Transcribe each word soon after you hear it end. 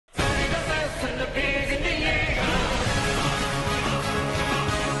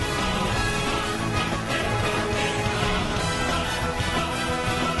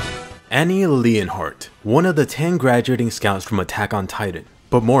Annie Leonhardt, one of the 10 graduating scouts from Attack on Titan,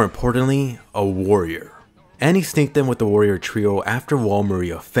 but more importantly, a warrior. Annie sneaked in with the warrior trio after Wall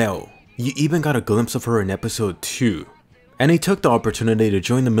Maria fell. You even got a glimpse of her in episode 2. Annie took the opportunity to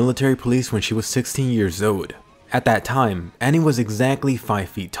join the military police when she was 16 years old. At that time, Annie was exactly 5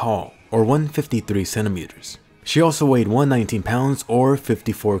 feet tall, or 153 centimeters. She also weighed 119 pounds or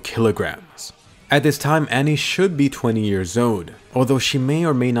 54 kilograms. At this time, Annie should be 20 years old, although she may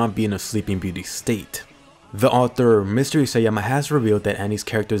or may not be in a Sleeping Beauty state. The author, Mr. Isayama, has revealed that Annie's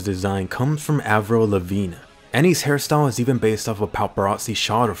character's design comes from Avril Lavigne. Annie's hairstyle is even based off a paparazzi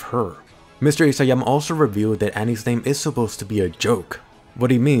shot of her. Mr. Isayama also revealed that Annie's name is supposed to be a joke.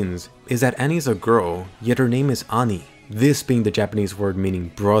 What he means is that Annie's a girl, yet her name is Ani, this being the Japanese word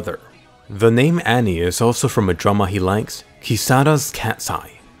meaning brother. The name Annie is also from a drama he likes, Kisada's Cat's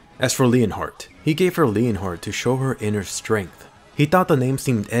Eye. As for Leonhardt, he gave her Leonhardt to show her inner strength. He thought the name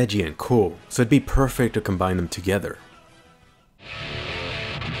seemed edgy and cool, so it'd be perfect to combine them together.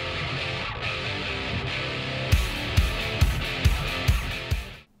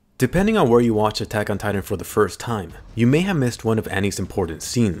 Depending on where you watch Attack on Titan for the first time, you may have missed one of Annie's important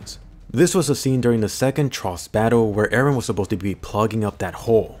scenes. This was a scene during the second Trost battle where Eren was supposed to be plugging up that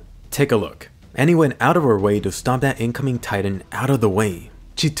hole. Take a look. Annie went out of her way to stop that incoming Titan out of the way.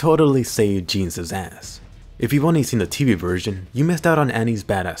 She totally saved Jeans' ass. If you've only seen the TV version, you missed out on Annie's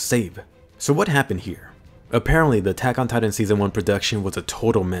badass save. So what happened here? Apparently the Attack on Titan Season 1 production was a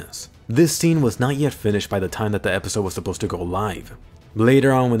total mess. This scene was not yet finished by the time that the episode was supposed to go live.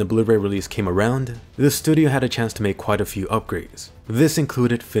 Later on, when the Blu-ray release came around, the studio had a chance to make quite a few upgrades. This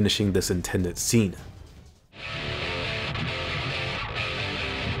included finishing this intended scene.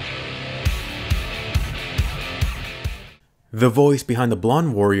 The voice behind the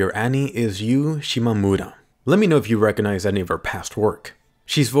blonde warrior Annie is Yu Shimamura. Let me know if you recognize any of her past work.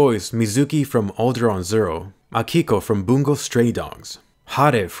 She's voiced Mizuki from Alderaan Zero, Akiko from Bungo Stray Dogs,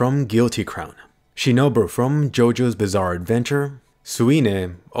 Hare from Guilty Crown, Shinobu from JoJo's Bizarre Adventure,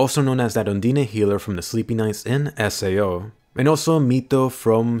 Suine, also known as that Undine healer from the Sleepy Nights in SAO, and also Mito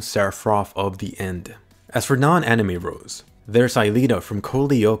from Sephiroth of the End. As for non-anime roles, there's Aelita from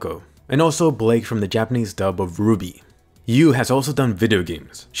Code Lyoko, and also Blake from the Japanese dub of Ruby. Yu has also done video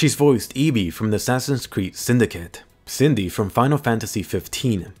games. She's voiced Ebi from the Assassin's Creed Syndicate, Cindy from Final Fantasy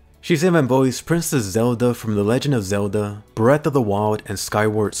XV. She's even voiced Princess Zelda from The Legend of Zelda, Breath of the Wild, and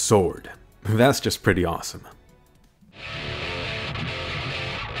Skyward Sword. That's just pretty awesome.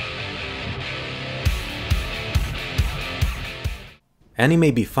 Annie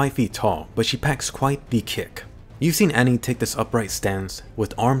may be 5 feet tall, but she packs quite the kick. You've seen Annie take this upright stance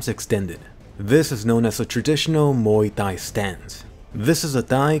with arms extended. This is known as a traditional Muay Thai stance. This is a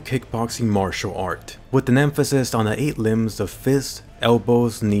Thai kickboxing martial art, with an emphasis on the 8 limbs of fists,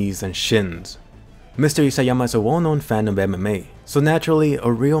 elbows, knees, and shins. Mr. Isayama is a well-known fan of MMA, so naturally a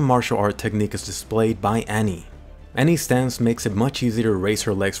real martial art technique is displayed by Annie. Annie's stance makes it much easier to raise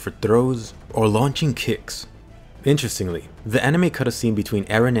her legs for throws or launching kicks. Interestingly, the anime cut a scene between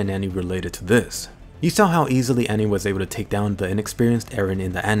Eren and Annie related to this. You saw how easily Annie was able to take down the inexperienced Eren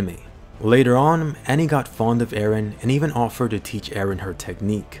in the anime. Later on, Annie got fond of Eren and even offered to teach Eren her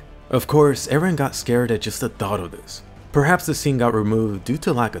technique. Of course, Eren got scared at just the thought of this. Perhaps the scene got removed due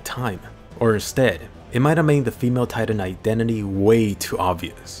to lack of time, or instead, it might have made the female Titan identity way too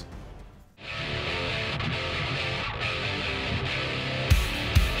obvious.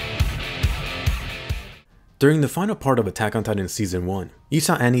 During the final part of Attack on Titan Season 1, you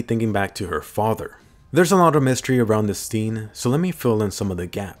saw Annie thinking back to her father. There's a lot of mystery around this scene, so let me fill in some of the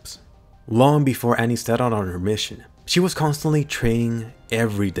gaps. Long before Annie set out on her mission, she was constantly training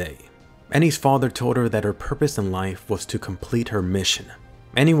every day. Annie's father told her that her purpose in life was to complete her mission.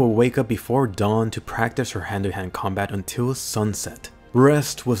 Annie will wake up before dawn to practice her hand-to-hand combat until sunset.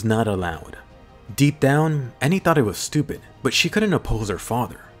 Rest was not allowed. Deep down, Annie thought it was stupid, but she couldn't oppose her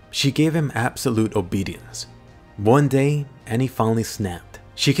father. She gave him absolute obedience. One day, Annie finally snapped.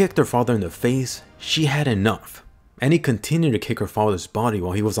 She kicked her father in the face. She had enough. Annie continued to kick her father's body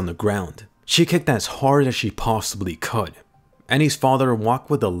while he was on the ground. She kicked as hard as she possibly could. Annie's father walked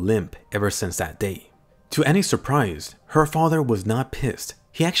with a limp ever since that day. To Annie's surprise, her father was not pissed.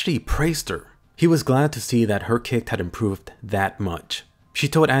 He actually praised her. He was glad to see that her kick had improved that much. She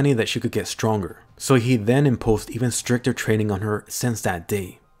told Annie that she could get stronger, so he then imposed even stricter training on her since that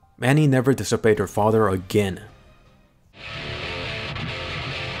day. Annie never disobeyed her father again.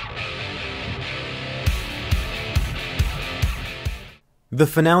 The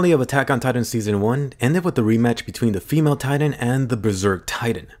finale of Attack on Titan Season 1 ended with the rematch between the female Titan and the Berserk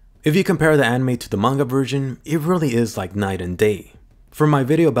Titan. If you compare the anime to the manga version, it really is like night and day. From my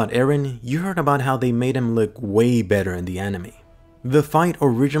video about Eren, you heard about how they made him look way better in the anime. The fight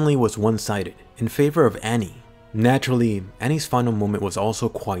originally was one-sided, in favor of Annie. Naturally, Annie's final moment was also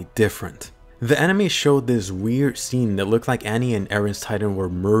quite different. The anime showed this weird scene that looked like Annie and Eren's Titan were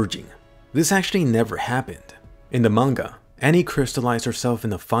merging. This actually never happened. In the manga, Annie crystallized herself in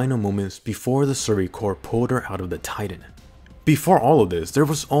the final moments before the Survey Corps pulled her out of the Titan. Before all of this, there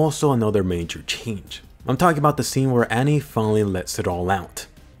was also another major change. I'm talking about the scene where Annie finally lets it all out.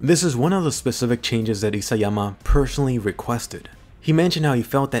 This is one of the specific changes that Isayama personally requested. He mentioned how he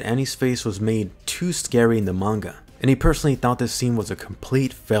felt that Annie's face was made too scary in the manga, and he personally thought this scene was a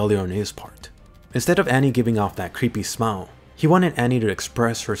complete failure on his part. Instead of Annie giving off that creepy smile, he wanted Annie to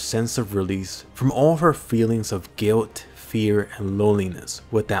express her sense of release from all her feelings of guilt, fear, and loneliness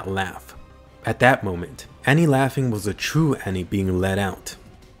with that laugh. At that moment, Annie laughing was the true Annie being let out.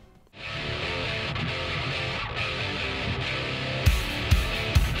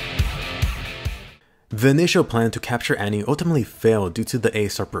 The initial plan to capture Annie ultimately failed due to the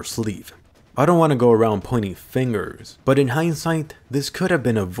ace up her sleeve. I don't want to go around pointing fingers, but in hindsight, this could have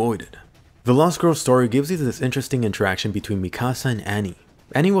been avoided. The Lost Girl story gives you this interesting interaction between Mikasa and Annie.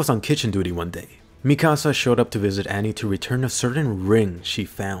 Annie was on kitchen duty one day. Mikasa showed up to visit Annie to return a certain ring she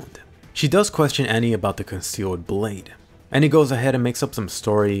found. She does question Annie about the concealed blade. Annie goes ahead and makes up some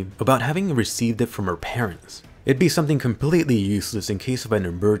story about having received it from her parents. It'd be something completely useless in case of an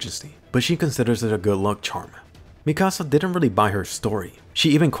emergency, but she considers it a good luck charm. Mikasa didn't really buy her story. She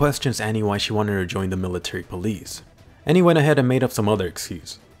even questions Annie why she wanted to join the military police. Annie went ahead and made up some other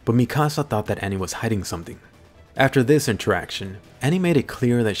excuse, but Mikasa thought that Annie was hiding something. After this interaction, Annie made it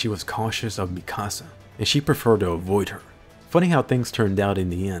clear that she was cautious of Mikasa, and she preferred to avoid her. Funny how things turned out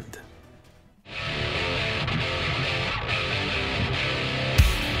in the end.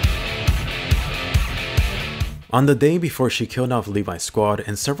 On the day before she killed off Levi Squad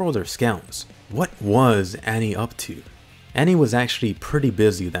and several other scouts, what was Annie up to? Annie was actually pretty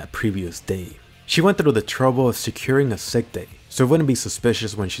busy that previous day. She went through the trouble of securing a sick day, so it wouldn't be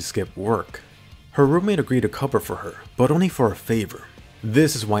suspicious when she skipped work. Her roommate agreed to cover for her, but only for a favor.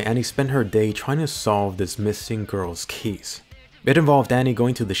 This is why Annie spent her day trying to solve this missing girl's case. It involved Annie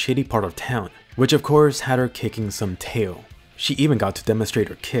going to the shady part of town, which of course had her kicking some tail. She even got to demonstrate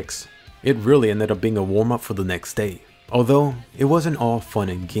her kicks. It really ended up being a warm-up for the next day. Although, it wasn't all fun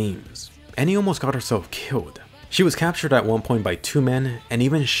and games. Annie almost got herself killed. She was captured at one point by 2 men and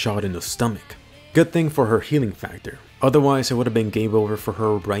even shot in the stomach. Good thing for her healing factor, otherwise it would have been game over for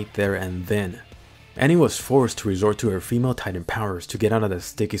her right there and then. Annie was forced to resort to her female titan powers to get out of that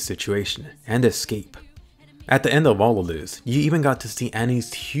sticky situation and escape. At the end of all of this, you even got to see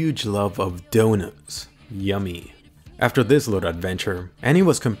Annie's huge love of donuts. Yummy. After this little adventure, Annie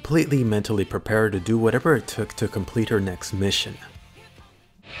was completely mentally prepared to do whatever it took to complete her next mission.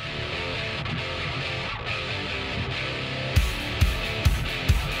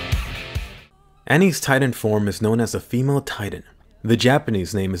 Annie's titan form is known as a female titan. The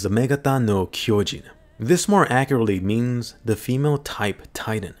Japanese name is the Megata no Kyojin. This more accurately means the female type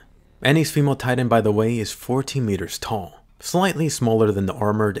titan. Annie's female titan, by the way, is 14 meters tall, slightly smaller than the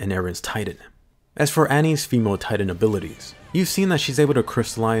armored and Eren's titan. As for Annie's female titan abilities, you've seen that she's able to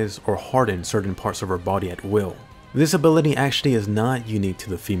crystallize or harden certain parts of her body at will. This ability actually is not unique to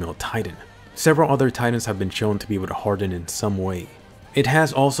the female titan. Several other titans have been shown to be able to harden in some way. It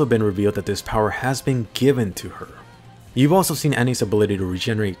has also been revealed that this power has been given to her. You've also seen Annie's ability to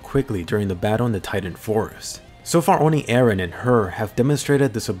regenerate quickly during the battle in the Titan Forest. So far only Eren and her have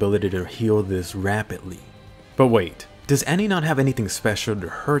demonstrated this ability to heal this rapidly. But wait, does Annie not have anything special to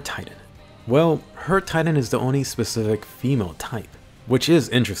her titan? Well, her titan is the only specific female type, which is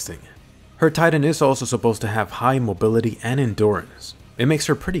interesting. Her titan is also supposed to have high mobility and endurance. It makes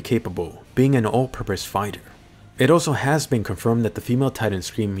her pretty capable, being an all-purpose fighter. It also has been confirmed that the female titan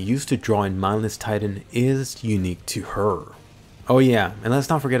scream used to draw in mindless titan is unique to her. Oh yeah, and let's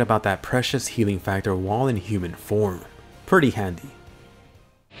not forget about that precious healing factor while in human form. Pretty handy.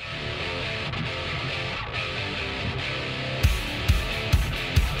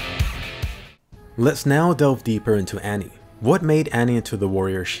 Let's now delve deeper into Annie. What made Annie into the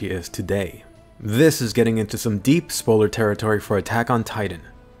warrior she is today? This is getting into some deep spoiler territory for Attack on Titan.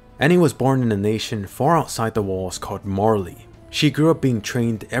 Annie was born in a nation far outside the walls called Marley. She grew up being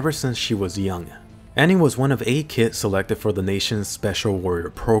trained ever since she was young. Annie was one of 8 kids selected for the nation's Special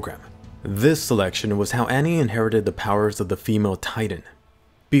Warrior program. This selection was how Annie inherited the powers of the female Titan.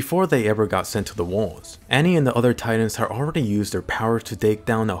 Before they ever got sent to the walls, Annie and the other Titans had already used their powers to take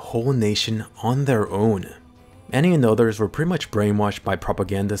down a whole nation on their own. Annie and the others were pretty much brainwashed by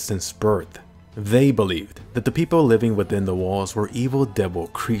propaganda since birth. They believed that the people living within the walls were evil devil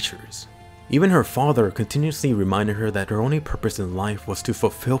creatures. Even her father continuously reminded her that her only purpose in life was to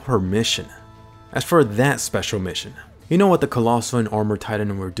fulfill her mission. As for that special mission, you know what the Colossal and Armor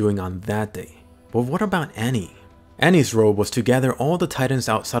Titan were doing on that day. But what about Annie? Annie's role was to gather all the Titans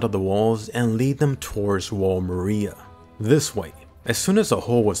outside of the walls and lead them towards Wall Maria. This way, as soon as a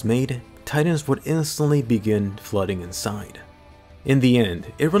hole was made, Titans would instantly begin flooding inside. In the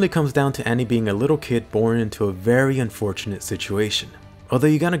end, it really comes down to Annie being a little kid born into a very unfortunate situation. Although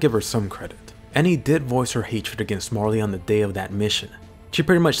you gotta give her some credit. Annie did voice her hatred against Marley on the day of that mission. She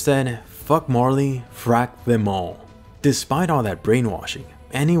pretty much said, "Fuck Marley, frack them all." Despite all that brainwashing,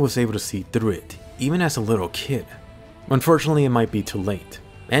 Annie was able to see through it, even as a little kid. Unfortunately, it might be too late.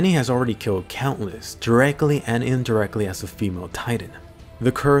 Annie has already killed countless, directly and indirectly as a female Titan.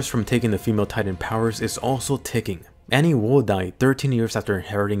 The curse from taking the female Titan powers is also ticking. Annie will die 13 years after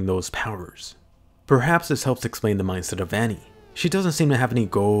inheriting those powers. Perhaps this helps explain the mindset of Annie. She doesn't seem to have any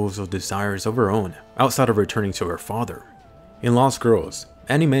goals or desires of her own, outside of returning to her father. In Lost Girls,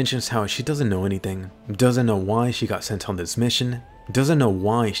 Annie mentions how she doesn't know anything, doesn't know why she got sent on this mission, doesn't know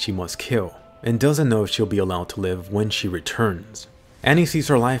why she must kill, and doesn't know if she'll be allowed to live when she returns. Annie sees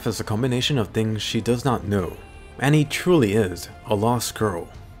her life as a combination of things she does not know. Annie truly is a lost girl.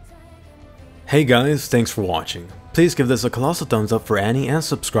 Hey guys, thanks for watching. Please give this a colossal thumbs up for Annie and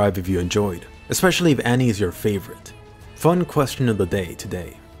subscribe if you enjoyed, especially if Annie is your favorite. Fun question of the day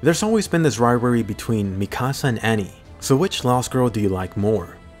today. There's always been this rivalry between Mikasa and Annie, so which lost girl do you like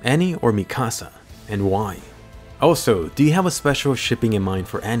more, Annie or Mikasa, and why? Also, do you have a special shipping in mind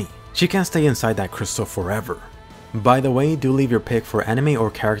for Annie? She can't stay inside that crystal forever. By the way, do leave your pick for anime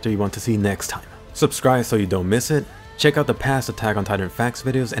or character you want to see next time. Subscribe so you don't miss it, check out the past Attack on Titan facts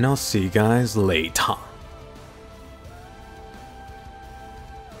videos, and I'll see you guys later.